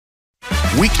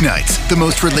Weeknights, the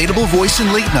most relatable voice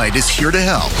in late night is here to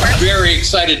help. Very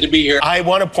excited to be here. I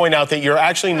want to point out that you're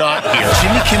actually not here.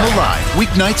 Jimmy Kimmel Live,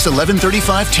 weeknights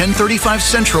 11:35, 10:35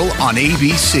 Central on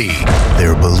ABC.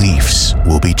 Their beliefs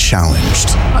will be challenged.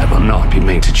 I will not be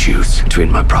made to choose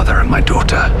between my brother and my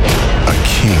daughter. A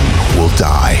king will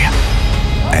die,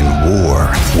 and war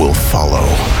will follow.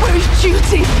 Where is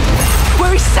duty?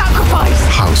 Where is sacrifice?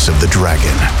 House of the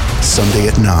Dragon, Sunday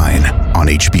at 9 on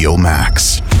HBO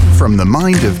Max. From the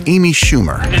mind of Amy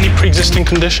Schumer. Any pre-existing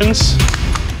conditions?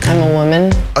 I'm a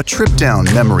woman. A trip down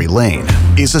memory lane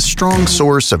is a strong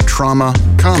source of trauma,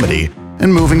 comedy,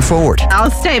 and moving forward. I'll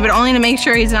stay, but only to make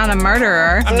sure he's not a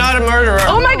murderer. I'm not a murderer.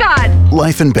 Oh my God!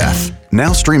 Life and Beth,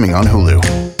 now streaming on Hulu.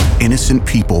 Innocent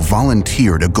people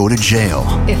volunteer to go to jail.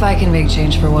 If I can make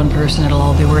change for one person, it'll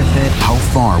all be worth it. How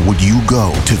far would you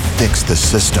go to fix the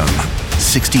system?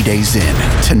 60 Days In,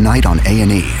 tonight on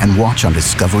A&E and watch on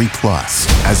Discovery Plus.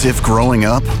 As if growing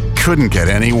up couldn't get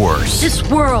any worse. This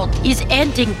world is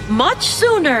ending much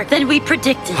sooner than we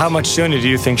predicted. How much sooner do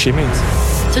you think she means?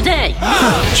 Today.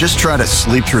 Just try to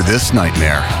sleep through this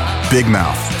nightmare. Big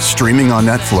Mouth, streaming on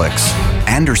Netflix.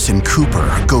 Anderson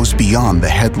Cooper goes beyond the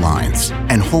headlines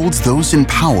and holds those in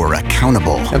power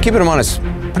accountable. Now, keeping him honest,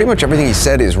 pretty much everything he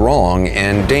said is wrong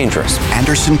and dangerous.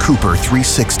 Anderson Cooper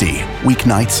 360,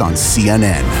 weeknights on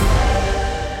CNN.